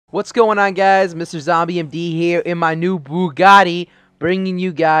What's going on, guys? Mr. Zombie MD here in my new Bugatti, bringing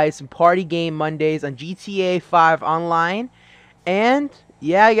you guys some party game Mondays on GTA 5 online. And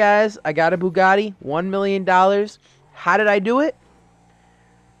yeah, guys, I got a Bugatti, $1 million. How did I do it?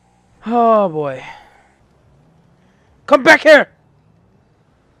 Oh boy, come back here.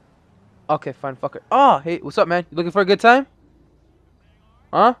 Okay, fine, fucker. Oh, hey, what's up, man? You looking for a good time?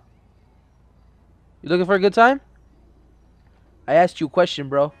 Huh? You looking for a good time? I asked you a question,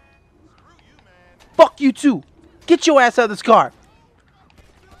 bro. Fuck you too. Get your ass out of this car.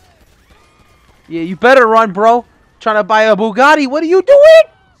 Yeah, you better run, bro. Trying to buy a Bugatti. What are you doing?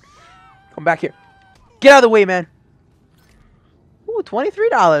 Come back here. Get out of the way, man. Ooh,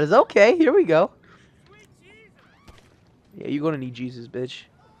 $23. Okay, here we go. Yeah, you're gonna need Jesus, bitch.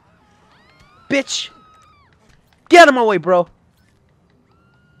 Bitch! Get out of my way, bro.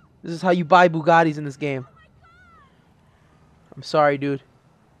 This is how you buy Bugattis in this game. I'm sorry, dude.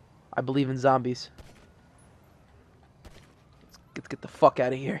 I believe in zombies. Let's get the fuck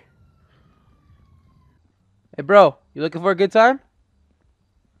out of here. Hey, bro. You looking for a good time?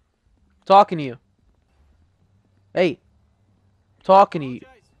 I'm talking to you. Hey. I'm talking to you.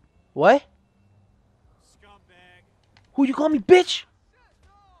 What? Who you call me, bitch?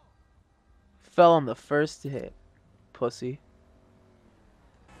 Fell on the first hit. Pussy.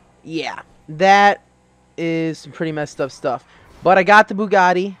 Yeah. That is some pretty messed up stuff. But I got the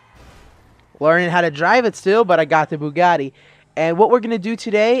Bugatti. Learning how to drive it still, but I got the Bugatti. And what we're going to do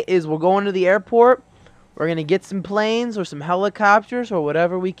today is we're going to the airport. We're going to get some planes or some helicopters or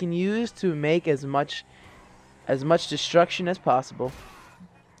whatever we can use to make as much destruction as possible.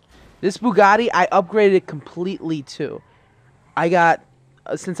 This Bugatti, I upgraded completely too. I got,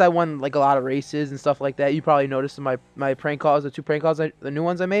 since I won like a lot of races and stuff like that, you probably noticed in my prank calls, the two prank calls, the new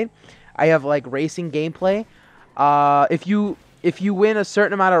ones I made, I have like racing gameplay. If you win a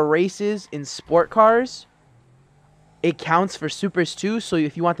certain amount of races in sport cars, it counts for supers too. So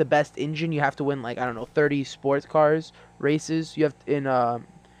if you want the best engine, you have to win like, I don't know, 30 sports cars races. You have in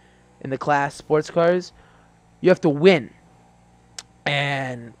the class sports cars, you have to win.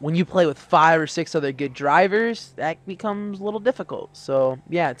 And when you play with 5 or 6 other good drivers, that becomes a little difficult. So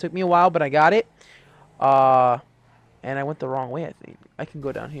yeah, it took me a while, but I got it. And I went the wrong way, I think. I can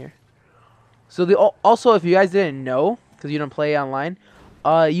go down here. So also, if you guys didn't know, because you don't play online,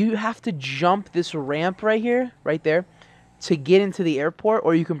 you have to jump this ramp right here, right there, to get into the airport,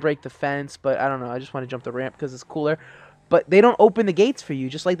 or you can break the fence. But I don't know. I just want to jump the ramp because it's cooler. But they don't open the gates for you,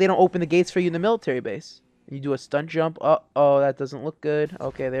 just like they don't open the gates for you in the military base. You do a stunt jump. Oh, that doesn't look good.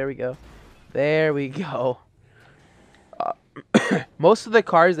 Okay, there we go. There we go. Most of the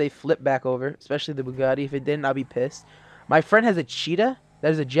cars, they flip back over, especially the Bugatti. If it didn't, I'll be pissed. My friend has a cheetah.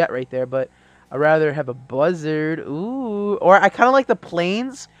 That is a jet right there, but I'd rather have a buzzard. Ooh. Or I kind of like the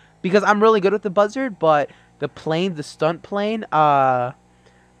planes because I'm really good with the buzzard, but the plane, the stunt plane, I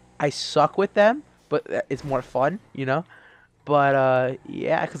suck with them, but it's more fun, you know? But,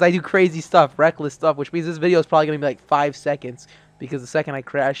 yeah, because I do crazy stuff, reckless stuff, which means this video is probably going to be like 5 seconds because the second I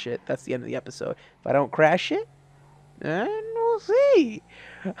crash it, that's the end of the episode. If I don't crash it, then we'll see.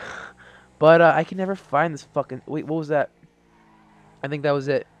 But, I can never find this fucking... Wait, what was that? I think that was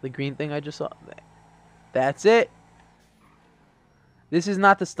it. The green thing I just saw. That's it. This is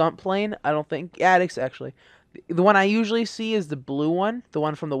not the stunt plane, I don't think. Yeah, it is actually. The one I usually see is the blue one, the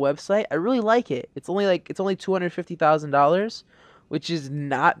one from the website. I really like it. It's only $250,000, which is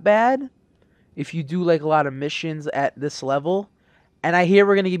not bad if you do like a lot of missions at this level. And I hear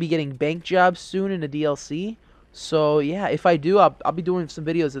we're gonna be getting bank jobs soon in the DLC. So yeah, if I do, I'll be doing some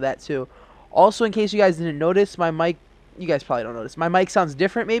videos of that too. Also, in case you guys didn't notice, my mic. You guys probably don't notice. My mic sounds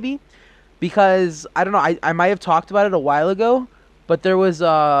different, maybe, because I don't know. I might have talked about it a while ago. But there was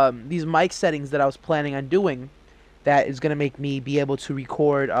these mic settings that I was planning on doing that is going to make me be able to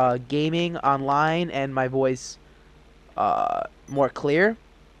record gaming online and my voice more clear,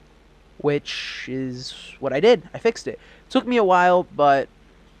 which is what I did. I fixed it. Took me a while, but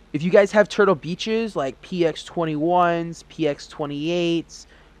if you guys have Turtle Beaches, like PX21s, PX28s,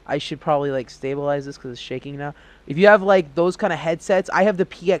 I should probably like stabilize this because it's shaking now. If you have like those kind of headsets, I have the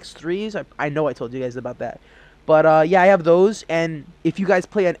PX3s. I know I told you guys about that. But, yeah, I have those, and if you guys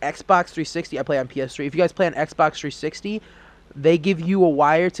play on Xbox 360, I play on PS3. If you guys play on Xbox 360, they give you a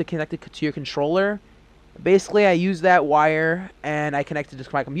wire to connect it to your controller. Basically, I use that wire, and I connect it to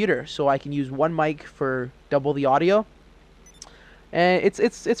my computer, so I can use one mic for double the audio. And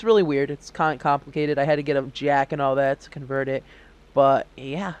it's really weird. It's kind of complicated. I had to get a jack and all that to convert it. But,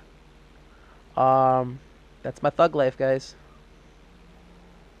 yeah. That's my thug life, guys.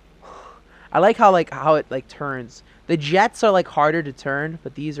 I like how it like turns. The jets are like harder to turn,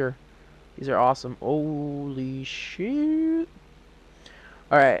 but these are awesome. Holy shit.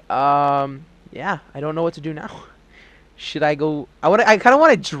 All right. Yeah, I don't know what to do now. Should I go? I kind of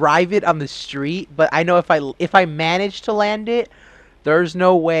want to drive it on the street, but I know if I manage to land it, there's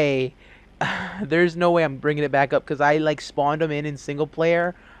no way. There's no way I'm bringing it back up because I like spawned them in single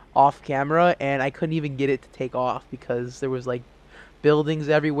player off camera and I couldn't even get it to take off because there was like buildings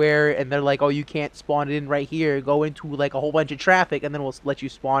everywhere and they're like, "Oh, you can't spawn it in right here. Go into like a whole bunch of traffic and then we'll let you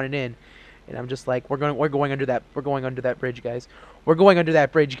spawn it in." And I'm just like, we're going under that bridge, guys. We're going under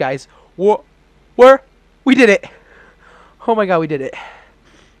that bridge, guys. Where? We did it. Oh my god, we did it.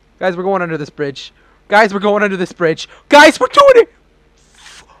 Guys, we're going under this bridge. Guys, we're going under this bridge. Guys, we're doing it.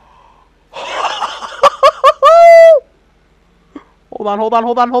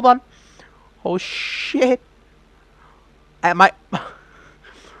 Hold on. Oh shit. At my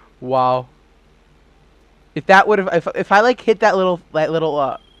wow. If that would have if I like hit that little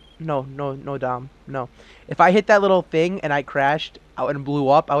no Dom. No. If I hit that little thing and I crashed out and blew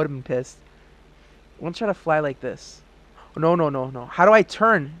up, I would have been pissed. I'm gonna try to fly like this. No. How do I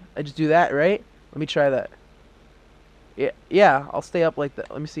turn? I just do that, right? Let me try that. Yeah, I'll stay up like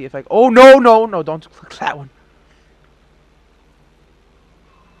that. Let me see if I oh no, don't click that one.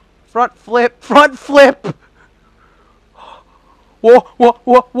 Front flip. Whoa,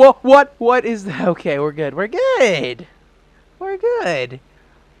 what is that? Okay, we're good.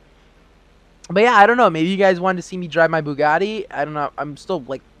 But yeah, I don't know. Maybe you guys wanted to see me drive my Bugatti. I don't know. I'm still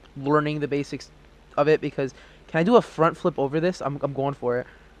like learning the basics of it because can I do a front flip over this? I'm going for it.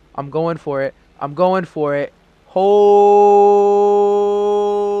 I'm going for it. Holy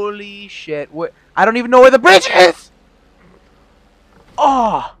shit. What? I don't even know where the bridge is.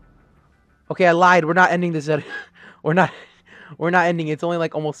 Oh. Okay, I lied. We're not ending this. We're not ending it. It's only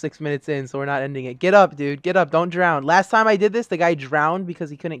like almost 6 minutes in, so we're not ending it. Get up, dude. Get up. Don't drown. Last time I did this, the guy drowned because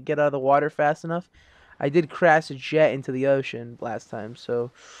he couldn't get out of the water fast enough. I did crash a jet into the ocean last time,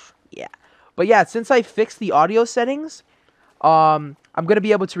 so yeah. But yeah, since I fixed the audio settings, I'm going to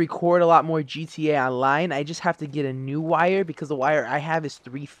be able to record a lot more GTA Online. I just have to get a new wire because the wire I have is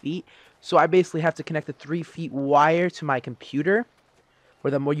 3 feet. So I basically have to connect a 3 feet wire to my computer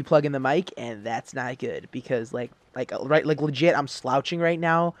where the more you plug in the mic, and that's not good because like legit I'm slouching right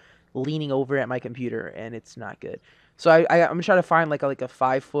now, leaning over at my computer, and it's not good. So I'm gonna try to find like a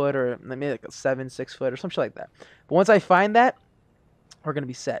 5 foot or maybe like a 6 foot or something like that. But once I find that, we're gonna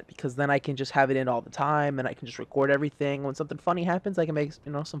be set because then I can just have it in all the time and I can just record everything. When something funny happens, I can make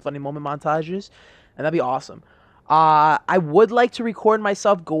some funny moment montages, and that'd be awesome. I would like to record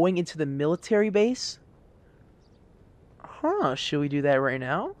myself going into the military base. Huh, should we do that right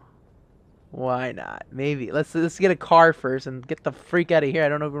now? Why not? Maybe. Let's get a car first and get the freak out of here. I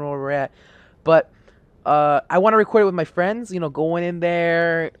don't even know where we're at. But I want to record it with my friends, going in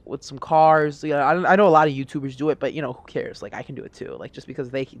there with some cars. I know a lot of YouTubers do it, but who cares? Like I can do it too. Like just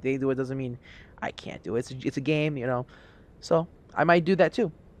because they do it doesn't mean I can't do it. It's a game, So, I might do that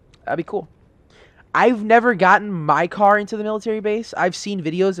too. That'd be cool. I've never gotten my car into the military base. I've seen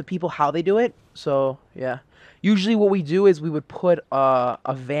videos of people how they do it. So, yeah. Usually what we do is we would put a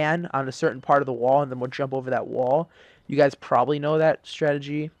van on a certain part of the wall and then we'll jump over that wall. You guys probably know that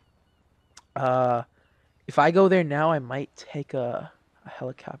strategy. If I go there now, I might take a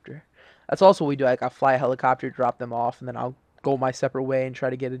helicopter. That's also what we do. Like, I'll fly a helicopter, drop them off, and then I'll go my separate way and try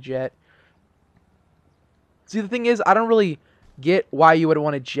to get a jet. See, the thing is, I don't really get why you would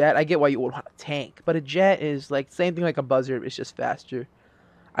want a jet. I get why you would want a tank. But a jet is like same thing like a buzzard. It's just faster.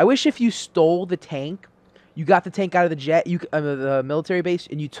 I wish if you stole the tank, you got the tank out of the jet, the military base,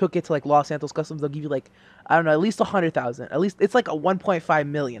 and you took it to like Los Santos Customs, they'll give you like, I don't know, at least 100,000. At least it's like a 1.5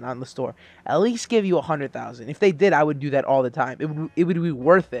 million on the store. At least give you 100,000. If they did, I would do that all the time. It would be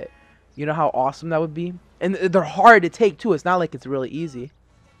worth it. You know how awesome that would be? And they're hard to take too. It's not like it's really easy.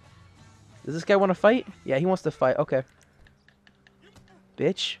 Does this guy want to fight? Yeah, he wants to fight. Okay.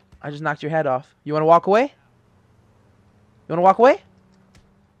 Bitch, I just knocked your head off. You want to walk away? You want to walk away?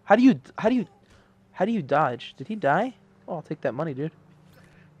 How do you dodge? Did he die? Oh, I'll take that money, dude.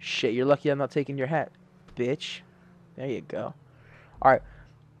 Shit, you're lucky I'm not taking your hat, bitch. There you go. Alright.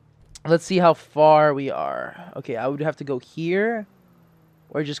 Let's see how far we are. Okay, I would have to go here.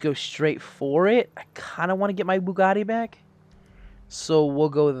 Or just go straight for it. I kind of want to get my Bugatti back. So we'll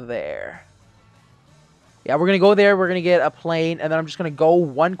go there. Yeah, we're going to go there. We're going to get a plane. And then I'm just going to go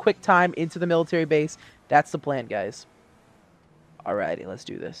one quick time into the military base. That's the plan, guys. Alrighty, let's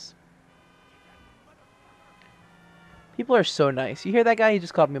do this. People are so nice. You hear that guy? He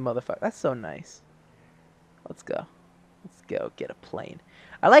just called me a motherfucker. That's so nice. Let's go. Let's go get a plane.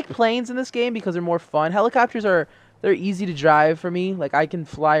 I like planes in this game because they're more fun. Helicopters they're easy to drive for me. Like I can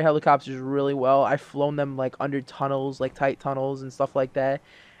fly helicopters really well. I've flown them like under tunnels, like tight tunnels and stuff like that.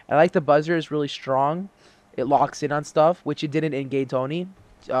 I like the buzzer is really strong. It locks in on stuff, which it didn't in Gay Tony,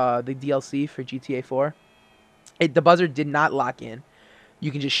 the DLC for GTA 4. The buzzer did not lock in.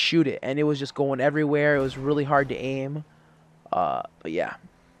 You can just shoot it, and it was just going everywhere. It was really hard to aim. But yeah,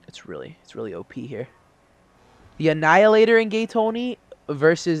 it's really OP here. The Annihilator in Gay Tony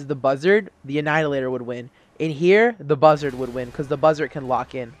versus the Buzzard, the Annihilator would win. In here, the Buzzard would win because the Buzzard can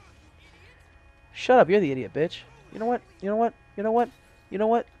lock in. Shut up, you're the idiot, bitch. You know what? You know what? You know what? You know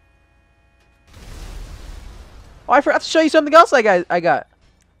what? Oh, I forgot to show you something else I got.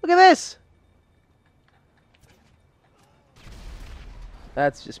 Look at this.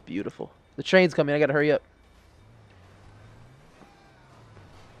 That's just beautiful. The train's coming. I gotta hurry up.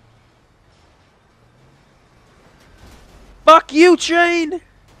 Fuck you, train!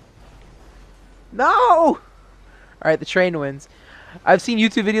 No! Alright, the train wins. I've seen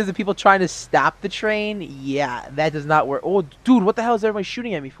YouTube videos of people trying to stop the train. Yeah, that does not work. Oh, dude, what the hell is everybody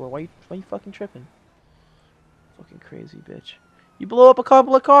shooting at me for? Why you fucking tripping? Fucking crazy, bitch. You blow up a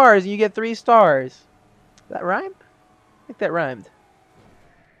couple of cars and you get 3 stars. That rhyme? I think that rhymed.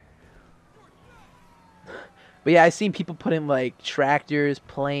 But yeah, I've seen people put in like tractors,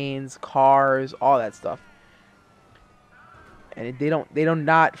 planes, cars, all that stuff. And they don't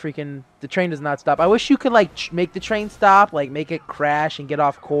not freaking, the train does not stop. I wish you could like make the train stop, like make it crash and get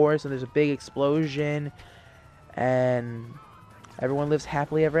off course and there's a big explosion and everyone lives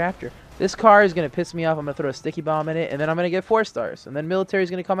happily ever after. This car is going to piss me off. I'm going to throw a sticky bomb in it and then I'm going to get 4 stars. And then military is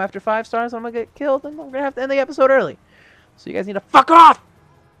going to come after 5 stars and I'm going to get killed and I'm going to have to end the episode early. So you guys need to fuck off!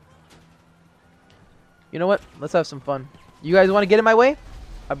 You know what? Let's have some fun. You guys want to get in my way?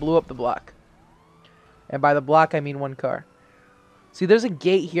 I blew up the block. And by the block, I mean 1 car. See, there's a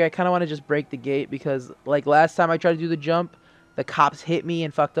gate here. I kind of want to just break the gate because, like, last time I tried to do the jump, the cops hit me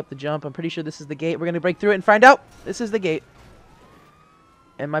and fucked up the jump. I'm pretty sure this is the gate. We're going to break through it and find out. This is the gate.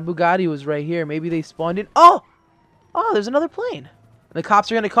 And my Bugatti was right here. Maybe they spawned in. Oh! Oh, there's another plane. And the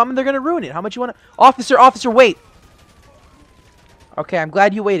cops are going to come and they're going to ruin it. How much you want to... Officer, wait! Okay, I'm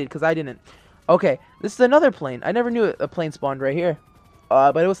glad you waited because I didn't. Okay, this is another plane. I never knew a plane spawned right here.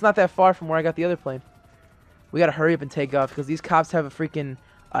 But it was not that far from where I got the other plane. We gotta hurry up and take off because these cops have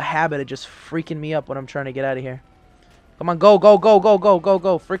a habit of just freaking me up when I'm trying to get out of here. Come on, go, go, go, go, go, go,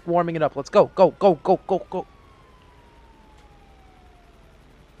 go. Frick warming it up. Let's go, go, go, go, go, go.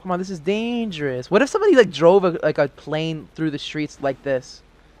 Come on, this is dangerous. What if somebody like drove a plane through the streets like this?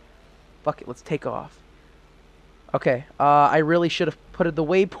 Fuck it, let's take off. Okay, I really should have put it the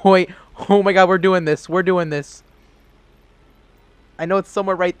waypoint. Oh my god, we're doing this. We're doing this. I know it's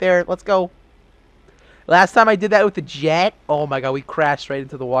somewhere right there. Let's go. Last time I did that with the jet, oh my god, we crashed right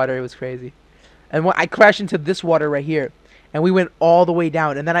into the water. It was crazy. And when I crashed into this water right here, and we went all the way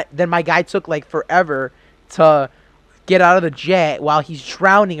down. And then my guy took like forever to get out of the jet while he's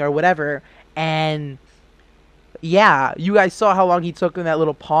drowning or whatever. And yeah, you guys saw how long he took in that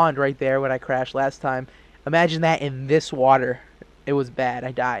little pond right there when I crashed last time. Imagine that in this water. It was bad.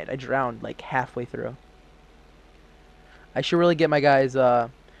 I died. I drowned like halfway through. I should really get my guy's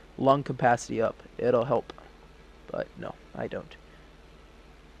lung capacity up. It'll help. But no, I don't.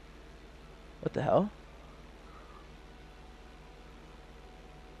 What the hell?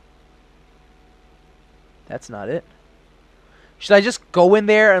 That's not it. Should I just go in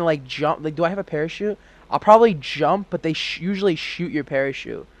there and like jump? Like, do I have a parachute? I'll probably jump, but they usually shoot your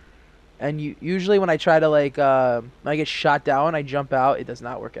parachute. And usually when I try to like, when I get shot down, I jump out. It does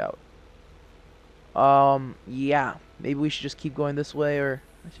not work out. Yeah. Maybe we should just keep going this way, or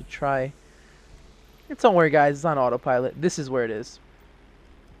I should try. Don't worry, guys. It's on autopilot. This is where it is.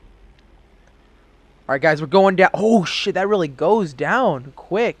 Alright, guys. We're going down. Oh, shit. That really goes down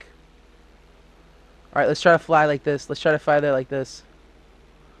quick. Alright, let's try to fly like this. Let's try to fly there like this.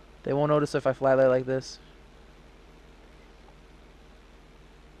 They won't notice if I fly there like this.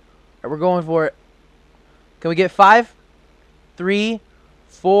 Alright, we're going for it. Can we get 5? 3,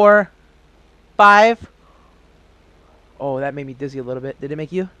 4, 5. Oh, that made me dizzy a little bit. Did it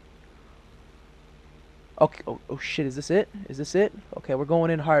make you? Okay. Oh shit. Is this it? Is this it? Okay, we're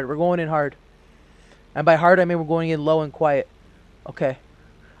going in hard. We're going in hard. And by hard, I mean we're going in low and quiet. Okay.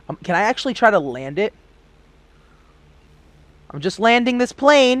 Can I actually try to land it? I'm just landing this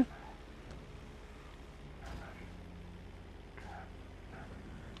plane.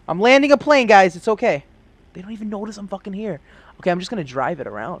 I'm landing a plane, guys. It's okay. They don't even notice I'm fucking here. Okay, I'm just going to drive it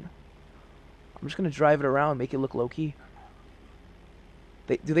around. I'm just going to drive it around, make it look low-key.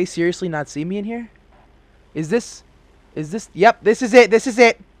 Do they seriously not see me in here? Is this... Is this? Yep, this is it. This is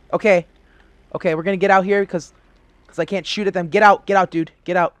it. Okay. Okay, we're gonna get out here because I can't shoot at them. Get out, dude.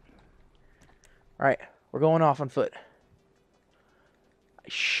 Get out. All right, we're going off on foot. I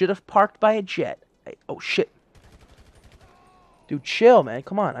should have parked by a jet. Oh shit. Dude, chill, man.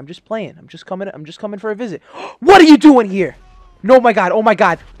 Come on. I'm just playing. I'm just coming for a visit. What are you doing here? No, my God. Oh my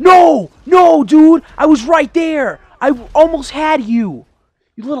God. No! No, dude. I was right there. I almost had you.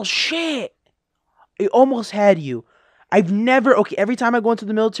 You little shit. I almost had you. I've never... Okay, every time I go into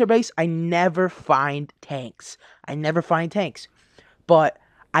the military base, I never find tanks. I never find tanks. But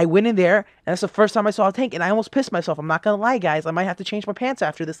I went in there, and that's the first time I saw a tank, and I almost pissed myself. I'm not going to lie, guys. I might have to change my pants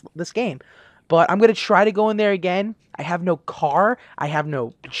after this game. But I'm going to try to go in there again. I have no car. I have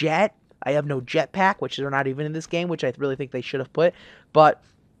no jet. I have no jetpack, which they're not even in this game, which I really think they should have put. But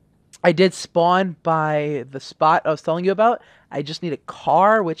I did spawn by the spot I was telling you about. I just need a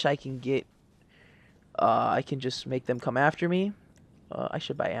car, which I can get. I can just make them come after me. I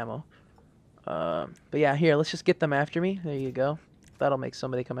should buy ammo. But yeah, here, let's just get them after me. There you go. That'll make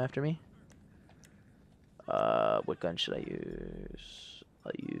somebody come after me. What gun should I use?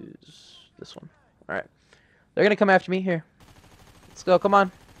 I'll use this one. Alright. They're gonna come after me. Here. Let's go. Come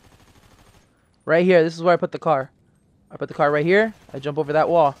on. Right here. This is where I put the car. I put the car right here. I jump over that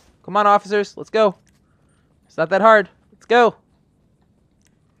wall. Come on, officers. Let's go. It's not that hard. Let's go.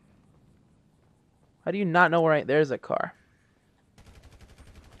 How do you not know where there's a car?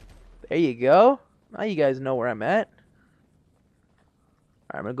 There you go. Now you guys know where I'm at.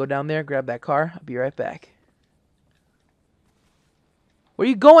 Alright, I'm gonna go down there, grab that car. I'll be right back. Where are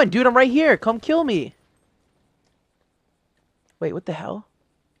you going, dude? I'm right here. Come kill me. Wait, what the hell?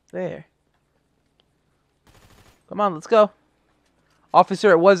 There. Come on, let's go.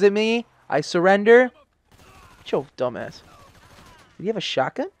 Officer, it wasn't me. I surrender. Yo, dumbass. Do you have a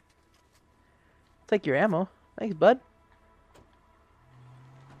shotgun? Take your ammo. Thanks, bud.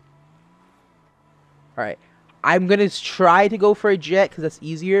 Alright. I'm going to try to go for a jet because that's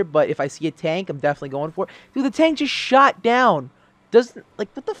easier. But if I see a tank, I'm definitely going for it. Dude, the tank just shot down. Doesn't... Like,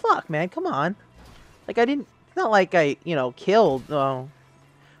 what the fuck, man? Come on. Like, I didn't... It's not like I, you know, killed. Oh.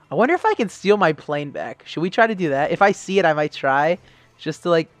 I wonder if I can steal my plane back. Should we try to do that? If I see it, I might try. Just to,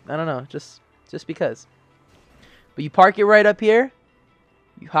 like... I don't know. Just because. But you park it right up here.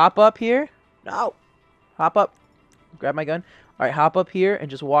 You hop up here. No. Hop up. Grab my gun. Alright, hop up here and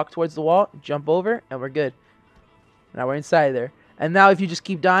just walk towards the wall. Jump over, and we're good. Now we're inside there. And now if you just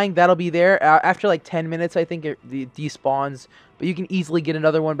keep dying, that'll be there. After like 10 minutes, I think it despawns. But you can easily get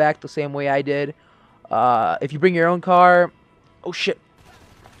another one back the same way I did. If you bring your own car... Oh, shit.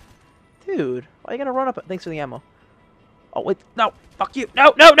 Dude, why are you going to run up? Thanks for the ammo. Oh, wait. No. Fuck you.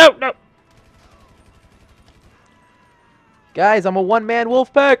 No, no, no, no. Guys, I'm a one-man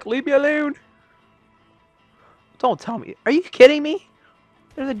wolf pack. Leave me alone. Don't tell me. Are you kidding me?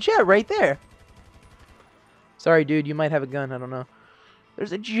 There's a jet right there. Sorry, dude. You might have a gun. I don't know.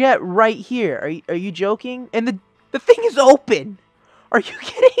 There's a jet right here. Are you joking? And the thing is open. Are you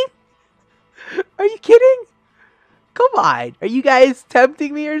kidding? Are you kidding? Come on. Are you guys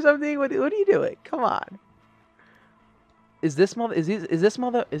tempting me or something? What are you doing? Come on. Is this mother...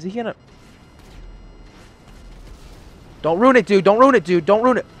 Is he gonna... Don't ruin it, dude. Don't ruin it, dude. Don't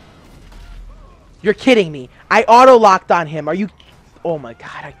ruin it. You're kidding me. I auto-locked on him. Are you... Oh, my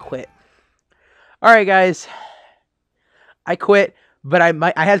God. I quit. Alright, guys. I quit. But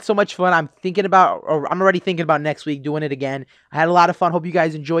I had so much fun. I'm already thinking about next week doing it again. I had a lot of fun. Hope you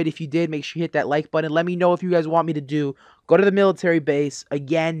guys enjoyed. If you did, make sure you hit that like button. Let me know if you guys want me to go to the military base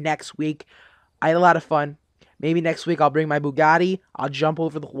again next week. I had a lot of fun. Maybe next week I'll bring my Bugatti. I'll jump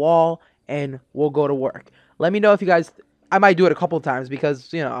over the wall and we'll go to work. Let me know if you guys... I might do it a couple of times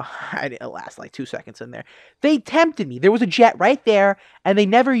because, you know, I didn't last like 2 seconds in there. They tempted me. There was a jet right there, and they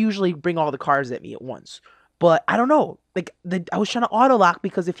never usually bring all the cars at me at once. But I don't know. Like, I was trying to auto-lock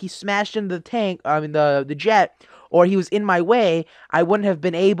because if he smashed into the tank, I mean, the jet, or he was in my way, I wouldn't have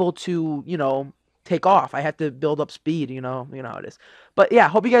been able to, you know, take off. I had to build up speed, you know how it is. But yeah,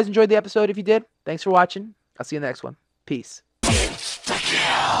 hope you guys enjoyed the episode. If you did, thanks for watching. I'll see you in the next one. Peace.